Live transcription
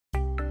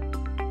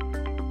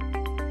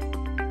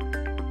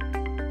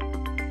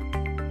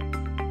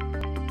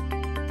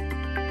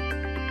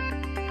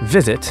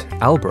Visit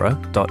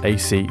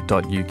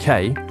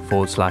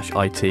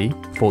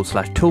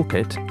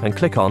lboro.ac.uk/IT/toolkit and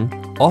click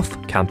on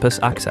Off-Campus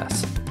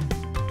Access.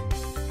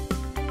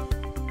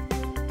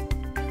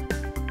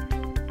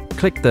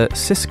 Click the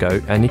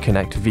Cisco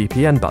AnyConnect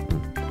VPN button.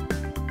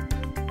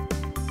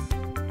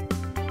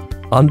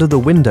 Under the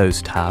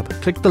Windows tab,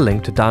 click the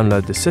link to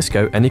download the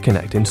Cisco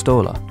AnyConnect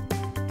installer.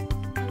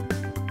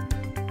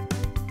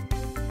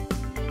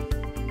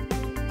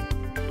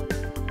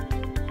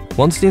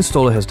 Once the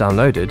installer has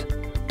downloaded,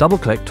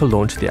 double-click to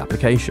launch the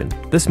application.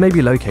 This may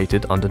be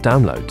located under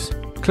Downloads.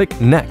 Click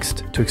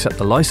Next to accept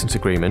the license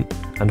agreement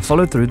and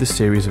follow through the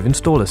series of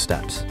installer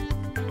steps.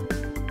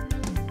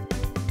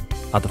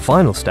 At the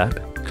final step,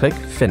 click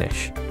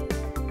Finish.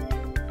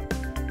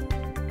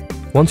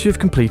 Once you've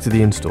completed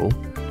the install,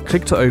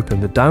 click to open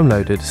the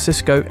downloaded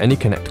Cisco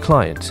AnyConnect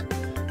client.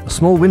 A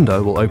small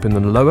window will open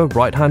in the lower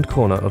right-hand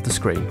corner of the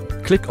screen.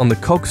 Click on the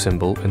cog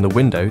symbol in the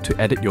window to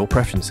edit your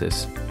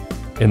preferences.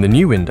 In the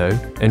new window,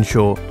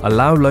 ensure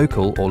Allow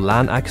Local or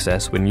LAN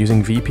Access when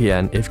using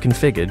VPN if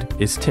configured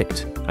is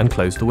ticked and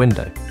close the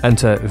window.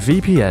 Enter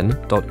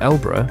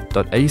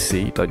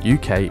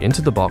vpn.lboro.ac.uk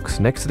into the box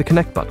next to the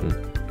Connect button.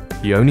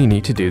 You only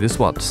need to do this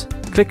once.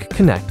 Click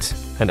Connect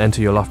and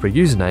enter your Loughborough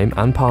username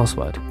and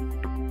password.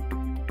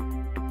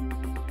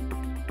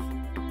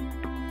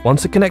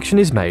 Once a connection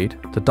is made,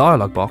 the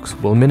dialog box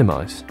will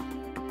minimize.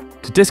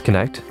 To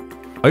disconnect,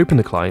 open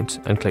the client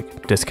and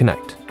click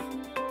Disconnect.